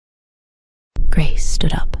Grace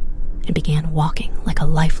stood up and began walking like a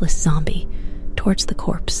lifeless zombie towards the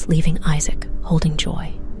corpse, leaving Isaac holding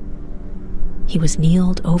Joy. He was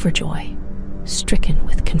kneeled over Joy, stricken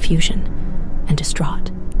with confusion and distraught.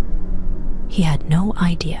 He had no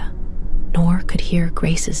idea, nor could hear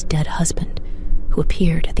Grace's dead husband, who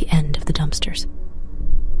appeared at the end of the dumpsters.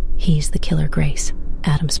 "He's the killer, Grace,"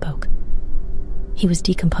 Adam spoke. He was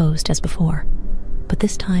decomposed as before, but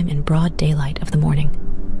this time in broad daylight of the morning.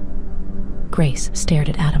 Grace stared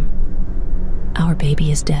at Adam. "Our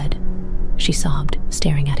baby is dead," she sobbed,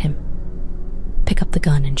 staring at him. "Pick up the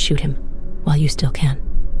gun and shoot him while you still can.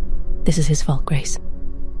 This is his fault, Grace."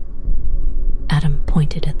 Adam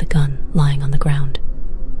pointed at the gun lying on the ground.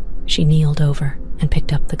 She kneeled over and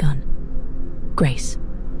picked up the gun. "Grace,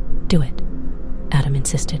 do it," Adam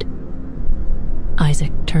insisted.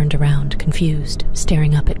 Isaac turned around, confused,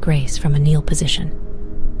 staring up at Grace from a kneel position.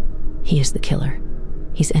 "He is the killer.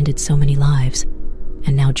 He's ended so many lives,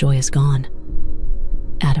 and now Joy is gone."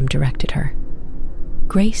 Adam directed her.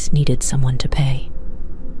 Grace needed someone to pay.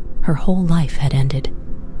 Her whole life had ended,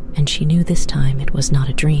 and she knew this time it was not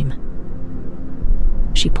a dream.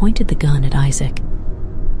 She pointed the gun at Isaac.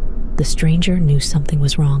 The stranger knew something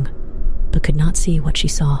was wrong, but could not see what she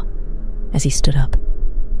saw as he stood up.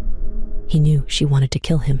 He knew she wanted to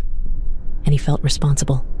kill him, and he felt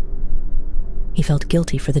responsible. He felt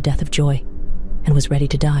guilty for the death of Joy and was ready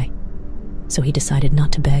to die, so he decided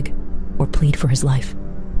not to beg or plead for his life.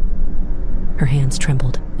 Her hands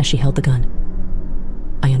trembled as she held the gun.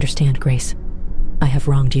 "I understand, Grace. I have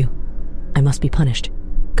wronged you. I must be punished.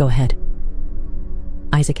 Go ahead."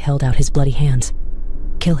 Isaac held out his bloody hands.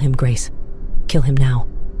 "Kill him, Grace. Kill him now."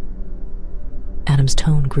 Adam's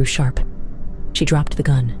tone grew sharp. She dropped the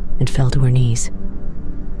gun and fell to her knees.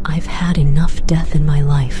 "I've had enough death in my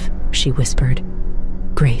life," she whispered.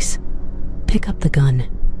 "Grace, pick up the gun.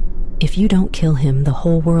 If you don't kill him, the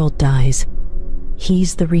whole world dies.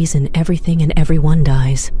 He's the reason everything and everyone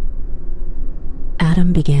dies."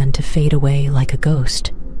 Adam began to fade away like a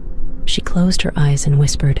ghost. She closed her eyes and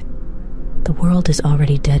whispered, "The world is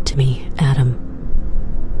already dead to me, Adam."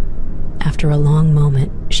 After a long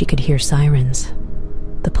moment, she could hear sirens.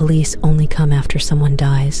 The police only come after someone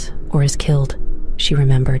dies or is killed, she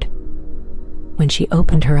remembered. When she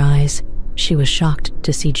opened her eyes, she was shocked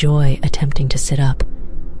to see Joy attempting to sit up.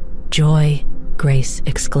 "Joy!" Grace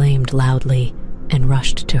exclaimed loudly and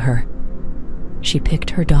rushed to her. She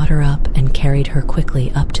picked her daughter up and carried her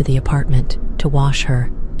quickly up to the apartment to wash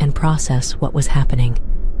her and process what was happening.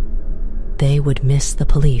 They would miss the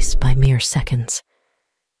police by mere seconds.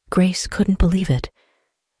 Grace couldn't believe it,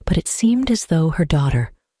 but it seemed as though her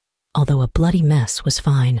daughter, although a bloody mess, was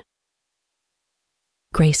fine.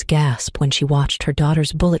 Grace gasped when she watched her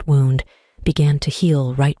daughter's bullet wound began to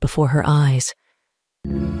heal right before her eyes.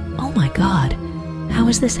 "Oh my God, how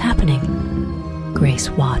is this happening?" Grace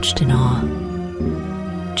watched in awe.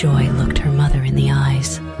 Joy looked her mother in the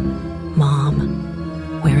eyes. "Mom,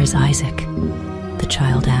 where is Isaac?" the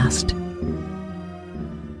child asked.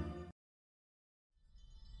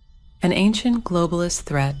 An ancient globalist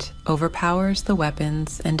threat overpowers the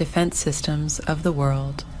weapons and defense systems of the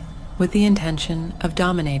world with the intention of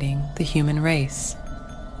dominating the human race.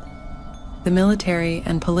 The military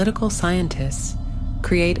and political scientists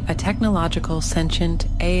create a technological sentient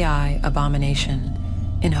AI abomination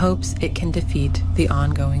in hopes it can defeat the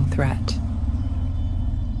ongoing threat.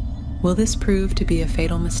 Will this prove to be a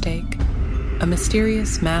fatal mistake? A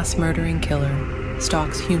mysterious mass-murdering killer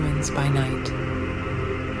stalks humans by night.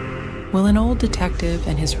 Will an old detective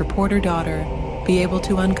and his reporter daughter be able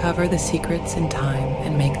to uncover the secrets in time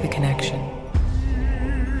and make the connection?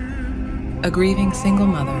 A grieving single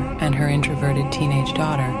mother and her introverted teenage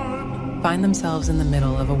daughter find themselves in the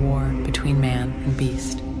middle of a war between man and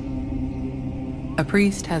beast. A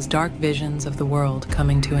priest has dark visions of the world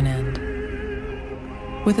coming to an end.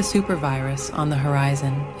 With a supervirus on the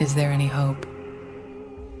horizon, is there any hope?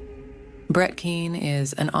 Brett Keane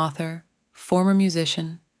is an author, former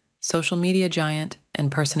musician, social media giant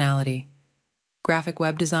and personality, graphic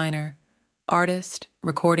web designer, artist,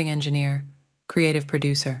 recording engineer, creative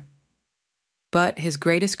producer. But his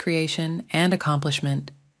greatest creation and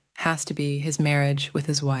accomplishment has to be his marriage with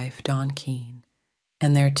his wife, Dawn Keane,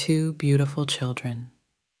 and their 2 beautiful children.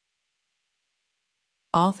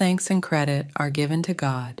 All thanks and credit are given to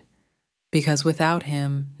God, because without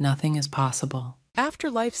him, nothing is possible.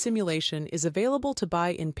 Afterlife Simulation is available to buy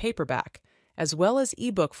in paperback, as well as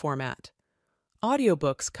ebook format.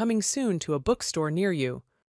 Audiobooks coming soon to a bookstore near you.